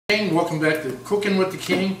Welcome back to Cooking with the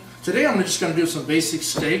King. Today I'm just going to do some basic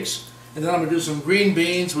steaks, and then I'm going to do some green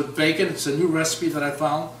beans with bacon. It's a new recipe that I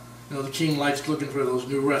found. You know, the King likes looking for those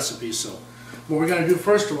new recipes. So what we're going to do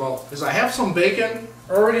first of all is I have some bacon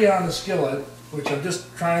already on the skillet, which I'm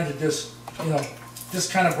just trying to just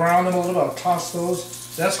kind of brown them a little bit. I'll toss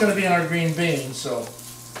those. That's going to be in our green beans. So,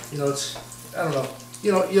 you know, it's, I don't know.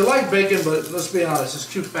 You know, you like bacon, but let's be honest,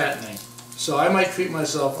 it's too fattening. So I might treat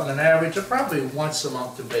myself on an average of probably once a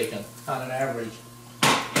month to bacon on an average.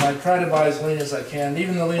 And I try to buy as lean as I can.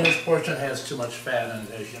 Even the leanest portion has too much fat in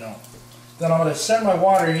it, as you know. Then I'm going to set my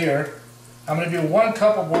water here. I'm going to do 1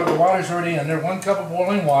 cup of water. The water's already in there. 1 cup of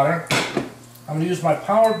boiling water. I'm going to use my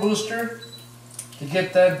power booster to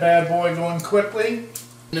get that bad boy going quickly.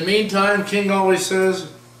 In the meantime, King always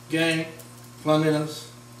says, gang,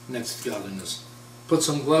 cleanliness, next to godliness. Put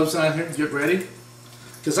some gloves on here, get ready.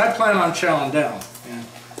 Because I plan on chowing down, and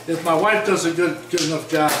if my wife does a good enough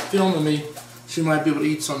job filming me, she might be able to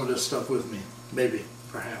eat some of this stuff with me. Maybe,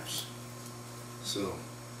 perhaps. So,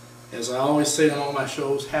 as I always say on all my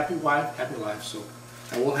shows, happy wife, happy life, so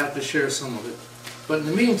I will have to share some of it. But in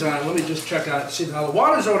the meantime, let me just check out, see now the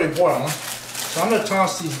water's already boiling, so I'm going to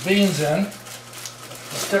toss these beans in. I'll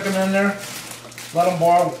stick them in there, let them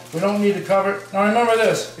boil. We don't need to cover it. Now remember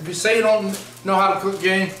this, if you say you don't know how to cook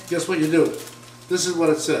game, guess what you do? This is what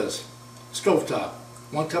it says. Stovetop.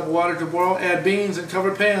 1 cup of water to boil, add beans and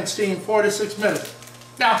cover pan, steam 4 to 6 minutes.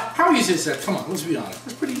 Now, how easy is that? Come on, let's be honest.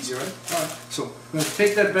 It's pretty easy, right? All right. So, I'm going to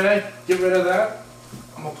take that bag, get rid of that.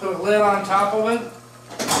 I'm going to put a lid on top of it.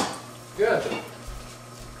 Good.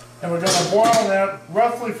 And we're going to boil that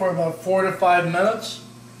roughly for about 4 to 5 minutes.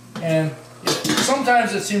 And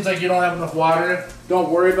sometimes it seems like you don't have enough water in it.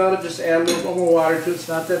 Don't worry about it. Just add a little bit more water to it. It's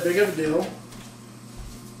not that big of a deal.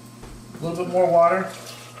 A little bit more water.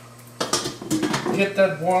 Get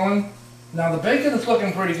that boiling. Now the bacon is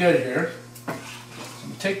looking pretty good here. So I'm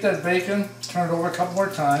going to take that bacon, turn it over a couple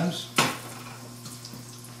more times. I'm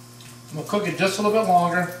going to cook it just a little bit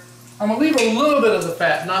longer. I'm going to leave a little bit of the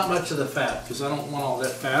fat, not much of the fat, because I don't want all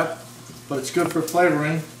that fat, but it's good for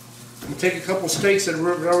flavoring. I'm going to take a couple steaks that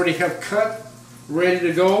we already have cut, ready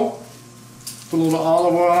to go. Put a little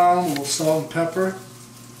olive oil on them, a little salt and pepper.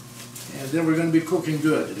 And then we're going to be cooking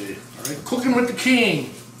good today. All right, cooking with the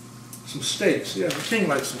King. Some steaks. Yeah, the King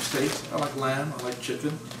likes some steaks. I like lamb. I like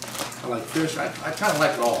chicken. I like fish. I kind of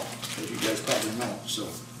like it all, as you guys probably know. So,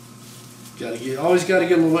 always got to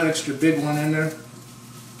get a little extra big one in there.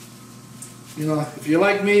 You know, if you're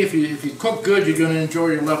like me, if you cook good, you're going to enjoy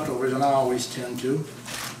your leftovers, and I always tend to.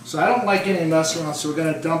 So I don't like any mess around, so we're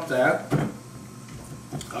going to dump that.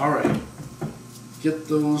 All right. Get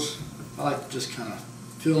those. I like to just kind of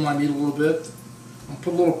fill my meat a little bit. I'll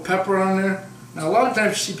put a little pepper on there. Now a lot of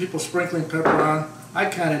times you see people sprinkling pepper on.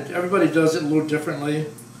 Everybody does it a little differently.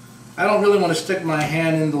 I don't really want to stick my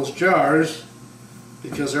hand in those jars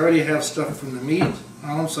because I already have stuff from the meat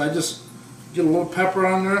on them, so I just get a little pepper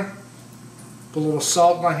on there. Put a little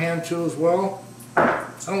salt in my hand too as well. I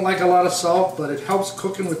don't like a lot of salt, but it helps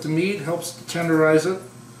cooking with the meat, helps to tenderize it.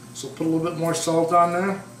 So put a little bit more salt on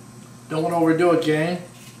there. Don't want to overdo it, gang.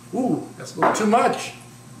 Ooh, that's a little too much.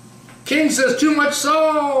 King says too much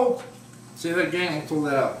salt! See that, gang? We'll throw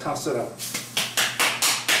that out. Toss it out.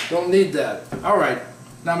 Don't need that. Alright.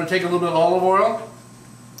 Now I'm going to take a little bit of olive oil.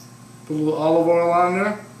 Put a little olive oil on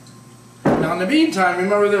there. Now in the meantime,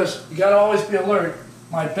 remember this. You got to always be alert.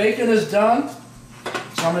 My bacon is done.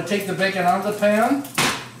 So I'm going to take the bacon out of the pan.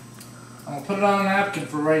 I'm going to put it on a napkin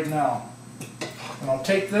for right now. And I'll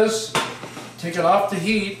take this, take it off the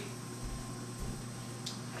heat.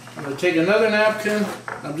 I'm going to take another napkin.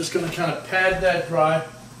 I'm just going to kind of pad that dry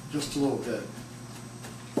just a little bit.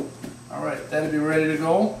 Alright, that'll be ready to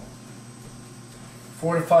go.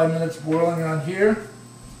 4 to 5 minutes boiling on here.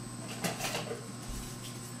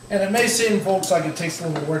 And it may seem, folks, like it takes a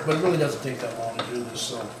little work, but it really doesn't take that long to do this.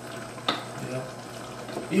 So, you know,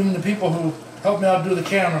 even the people who help me out do the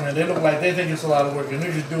cameraman, they look like they think it's a lot of work, and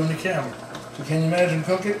they're just doing the camera. So can you imagine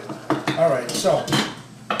cook it? Alright, so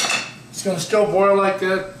it's going to still boil like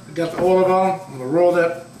that. I got the olive oil. I'm going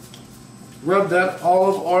to rub that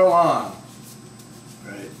olive oil on.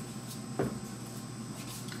 Right.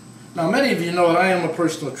 Now many of you know that I am a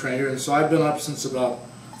personal trainer, and so I've been up since about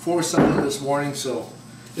 4 something this morning, so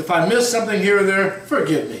if I miss something here or there,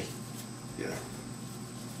 forgive me. Yeah.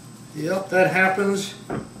 Yep, that happens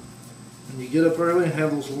when you get up early and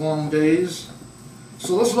have those long days.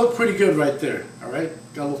 So let's look pretty good right there. Alright?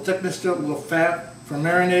 Got a little thickness to it, a little fat for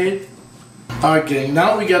marinade. Alright, gang,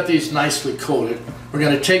 now we got these nicely coated. We're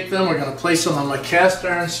going to take them, we're going to place them on my cast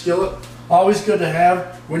iron skillet. Always good to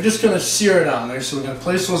have. We're just going to sear it on there, so we're going to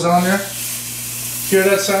place those on there. Hear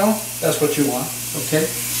that sound? That's what you want, okay?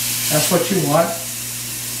 That's what you want.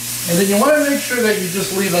 And then you want to make sure that you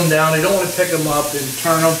just leave them down. You don't want to pick them up and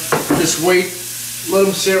turn them. Just wait, let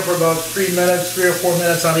them sear for about 3 minutes, 3 or 4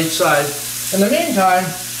 minutes on each side. In the meantime,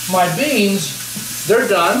 my beans, they're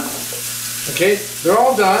done, okay? They're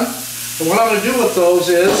all done. And what I'm going to do with those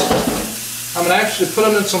is, I'm going to actually put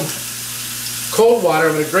them in some cold water.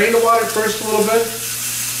 I'm going to drain the water first a little bit.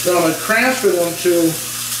 Then I'm going to transfer them to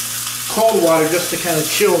cold water just to kind of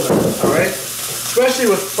chill them, all right?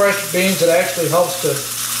 Especially with fresh beans, it actually helps to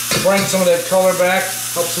bring some of that color back,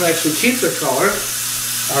 helps them actually keep their color,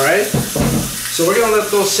 all right? So we're going to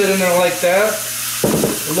let those sit in there like that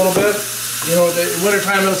a little bit. You know, in winter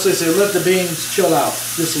time, let's say let the beans chill out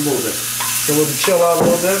just a little bit. So let them chill out a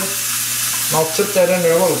little bit. And I'll tip that in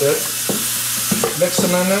there a little bit. Mix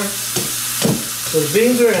them in there. So the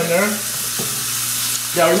beans are in there.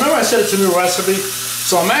 Now remember I said it's a new recipe,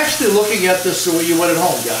 so I'm actually looking at this the way you would at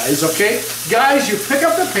home, guys, okay? Guys, you pick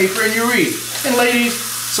up the paper and you read. And ladies,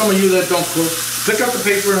 some of you that don't cook, pick up the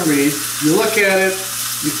paper and read. You look at it,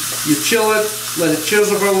 you chill it, let it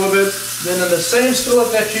chisel for a little bit. Then in the same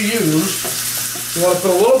skillet that you use, you want to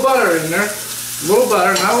put a little butter in there. A little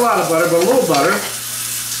butter, not a lot of butter, but a little butter.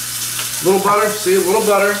 A little butter, see, a little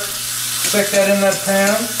butter. Stick that in that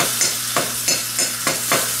pan.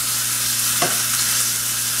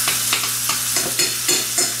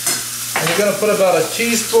 And you're going to put about a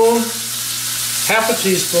teaspoon, half a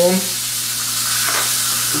teaspoon,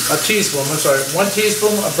 I'm sorry, 1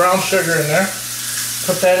 teaspoon of brown sugar in there.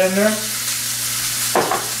 Put that in there.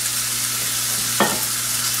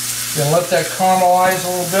 Then let that caramelize a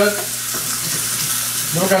little bit.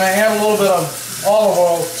 Then we're going to add a little bit of olive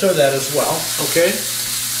oil to that as well, okay?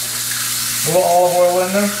 A little olive oil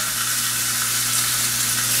in there.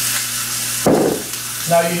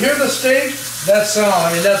 Now you hear the steak? That sound,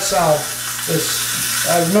 I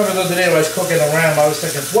remember the other day when I was cooking a ram, I was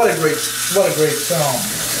thinking, what a great sound.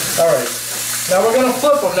 All right, now we're going to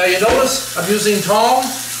flip them. Now you notice I'm using tongs,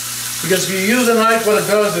 because if you use a knife, what it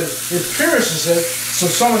does is it pierces it, so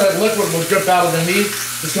some of that liquid will drip out of the meat.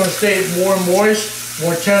 It's going to stay more moist,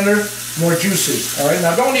 more tender, more juicy. All right,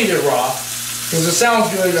 now don't eat it raw, because it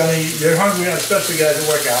sounds good. I mean, you're hungry, especially guys that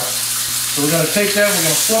work out. So we're going to take that, we're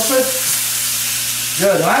going to flip it.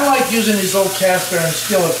 Good. And I like using these old cast iron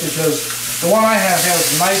skillets because the one I have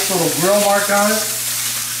has a nice little grill mark on it.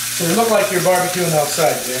 So they look like you're barbecuing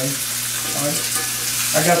outside, Jim. All right.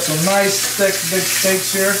 I got some nice, thick, big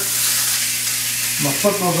steaks here. I'm going to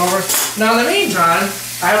flip those over. Now in the meantime,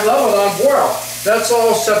 I have the oven on boil. That's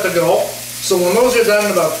all set to go. So when those are done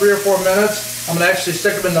in about 3 or 4 minutes, I'm going to actually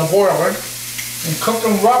stick them in the boiler and cook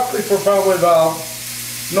them roughly for probably about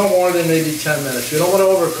no more than maybe 10 minutes. You don't want to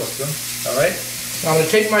overcook them, all right? Now I'm going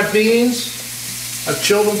to take my beans. I've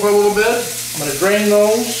chilled them for a little bit. I'm going to drain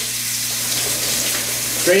those.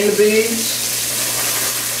 Drain the beans.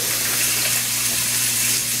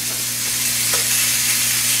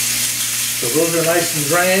 So those are nice and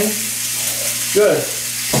drained. Good.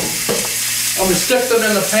 I'm going to stick them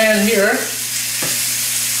in the pan here.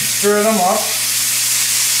 Stir them up.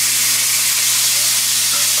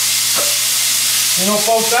 You know,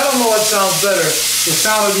 folks, I don't know what sounds better, the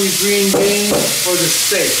sound of these green beans or the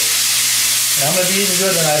steak. And I'm going to be eating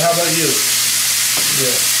good tonight. How about you?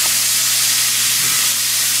 Yeah.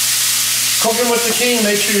 Cooking with the King,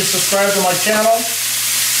 make sure you subscribe to my channel.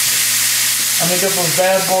 I'm going to get those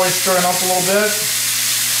bad boys stirring up a little bit.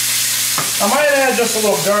 I might add just a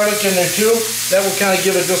little garlic in there too. That will kind of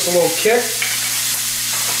give it just a little kick.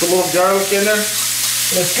 Just a little garlic in there.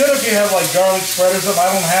 And it's good if you have like garlic spreaders up.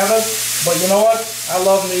 I don't have it. But you know what? I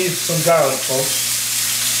love me some garlic,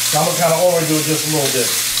 folks. So I'm going to kind of overdo it just a little bit.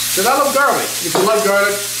 Because I love garlic. If you love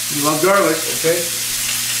garlic, you love garlic, okay?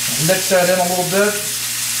 Mix that in a little bit.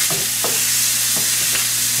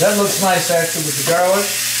 That looks nice actually with the garlic.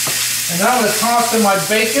 And now I'm going to toss in my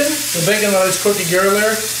bacon, the bacon that I was cooking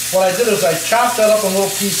earlier. What I did is I chopped that up in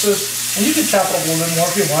little pieces, and you can chop it up a little bit more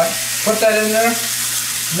if you want. Put that in there,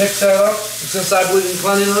 mix that up. And since I believe in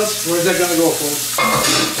cleanliness, where's that going to go, folks?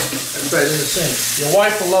 That's right, in the sink. Your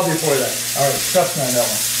wife will love you for that. All right, trust me on that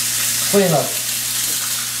one. Clean up.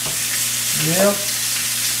 Yep.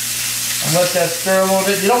 And let that stir a little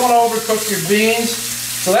bit. You don't want to overcook your beans.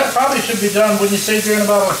 So that probably should be done, wouldn't you say, during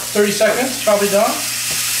about 30 seconds? Probably done.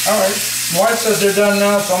 All right, my wife says they're done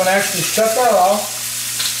now, so I'm going to actually shut that off.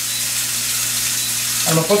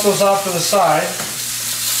 I'm going to put those off to the side.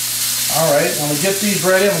 All right, I'm going to get these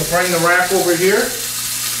ready. I'm going to bring the rack over here.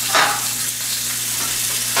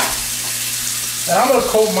 And I'm going to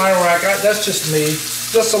coat my rack. That's just me.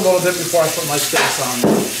 Just a little bit before I put my steaks on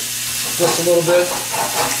there. Just a little bit.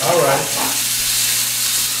 All right.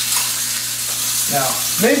 Now,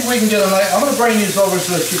 maybe we can get a nice, I'm going to bring these over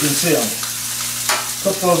so that you can see them.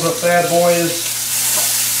 Put those bad boys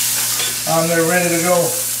on there ready to go.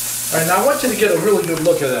 All right, now I want you to get a really good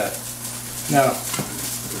look at that. Now,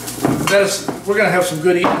 we're going to have some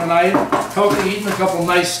good eating tonight. Healthy eating, a couple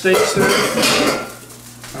nice steaks there.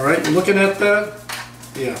 All right, you looking at that?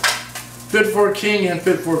 Yeah. Fit for a king and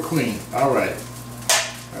fit for a queen. All right.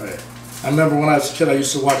 All right. I remember when I was a kid, I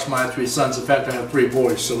used to watch My Three Sons. In fact, I have 3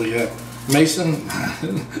 boys. So we had Mason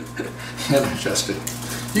and Chester.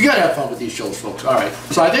 You got to have fun with these shows, folks. All right.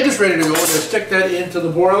 So I think it's ready to go. We're going to stick that into the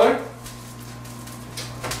broiler.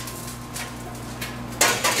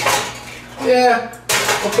 Yeah.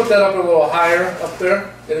 We'll put that up a little higher up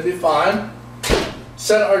there. It'll be fine.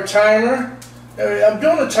 Set our timer. I'm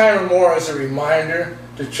doing the timer more as a reminder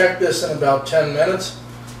to check this in about 10 minutes.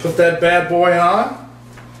 Put that bad boy on.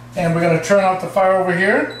 And we're going to turn off the fire over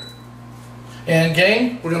here. And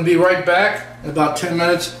gang, we're going to be right back in about 10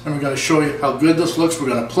 minutes. And we're going to show you how good this looks. We're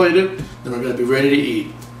going to plate it. Then we're going to be ready to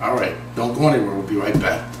eat. All right. Don't go anywhere. We'll be right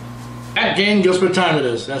back. That gang, guess what time it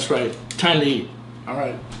is? That's right. Time to eat. All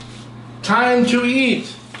right. Time to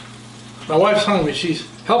eat. My wife's hungry. She's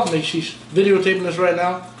helping me. She's videotaping this right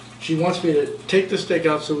now. She wants me to take the steak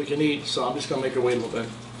out so we can eat. So I'm just going to make her wait a little bit.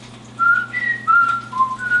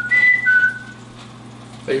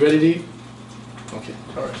 Are you ready to eat? Okay,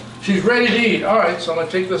 all right. She's ready to eat. All right, so I'm going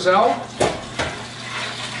to take this out.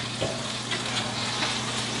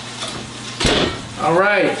 All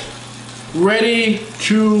right, ready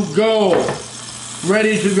to go.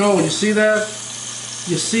 Ready to go. You see that?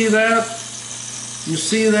 You see that? You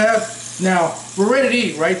see that? Now, we're ready to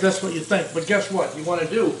eat, right? That's what you think. But guess what you want to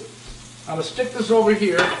do? I'm going to stick this over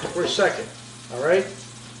here for a second. All right?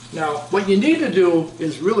 Now, what you need to do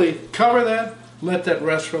is really cover that. Let that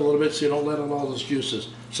rest for a little bit so you don't let out all those juices.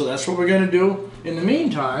 So that's what we're going to do. In the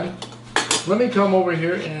meantime, let me come over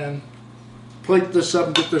here and plate this up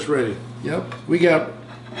and get this ready. Yep, we got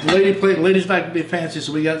lady plate. Ladies like to be fancy,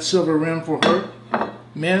 so we got silver rim for her.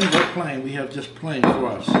 Men, we're plain. We have just plain for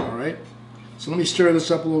us. All right. So let me stir this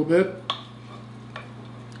up a little bit.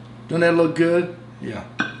 Doesn't that look good? Yeah.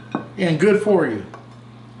 And good for you.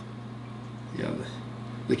 Yeah.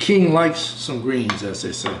 The king likes some greens, as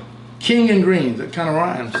they say. King and greens, that kind of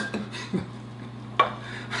rhymes. I'll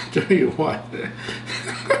tell you what,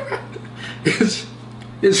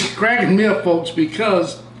 it's cracking me up, folks,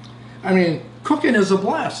 because, I mean, cooking is a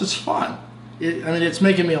blast. It's fun. I mean, it's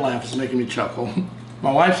making me laugh. It's making me chuckle.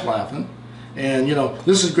 My wife's laughing. And, you know,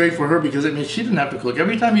 this is great for her because it means she didn't have to cook.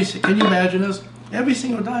 Every time you see, can you imagine this? Every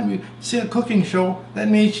single time you see a cooking show, that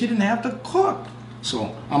means she didn't have to cook.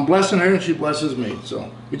 So I'm blessing her and she blesses me.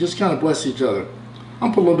 So we just kind of bless each other. I'll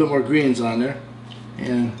put a little bit more greens on there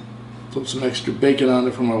and put some extra bacon on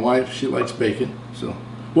there for my wife. She likes bacon. So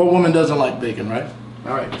what woman doesn't like bacon, right?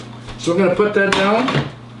 All right. So we're going to put that down.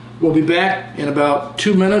 We'll be back in about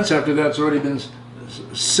 2 minutes after that's already been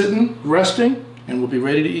sitting, resting, and we'll be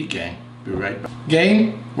ready to eat, gang. Be right back.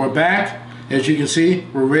 Gang, we're back. As you can see,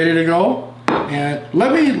 we're ready to go. And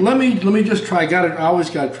let me just try. I always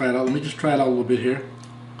got to try it out. Let me just try it out a little bit here.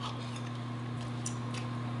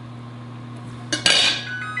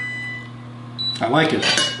 I like it.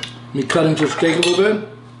 Let me cut into the steak a little bit.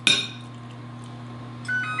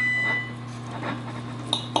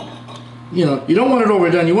 You know, you don't want it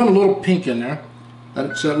overdone. You want a little pink in there. Let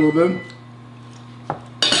it set a little bit.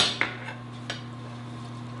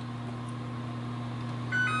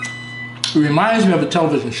 It reminds me of a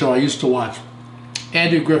television show I used to watch.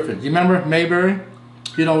 Andy Griffith. You remember Mayberry?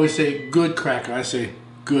 He'd always say, good cracker. I say,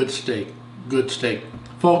 good steak. Good steak.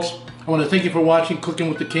 Folks, I want to thank you for watching Cooking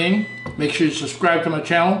with the King. Make sure you subscribe to my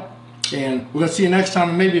channel. And we're going to see you next time.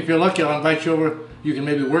 And maybe if you're lucky, I'll invite you over. You can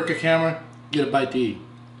maybe work a camera, get a bite to eat.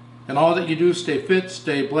 And all that you do, stay fit,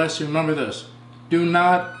 stay blessed. And remember this. Do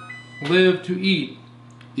not live to eat.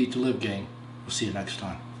 Eat to live, gang. We'll see you next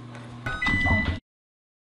time.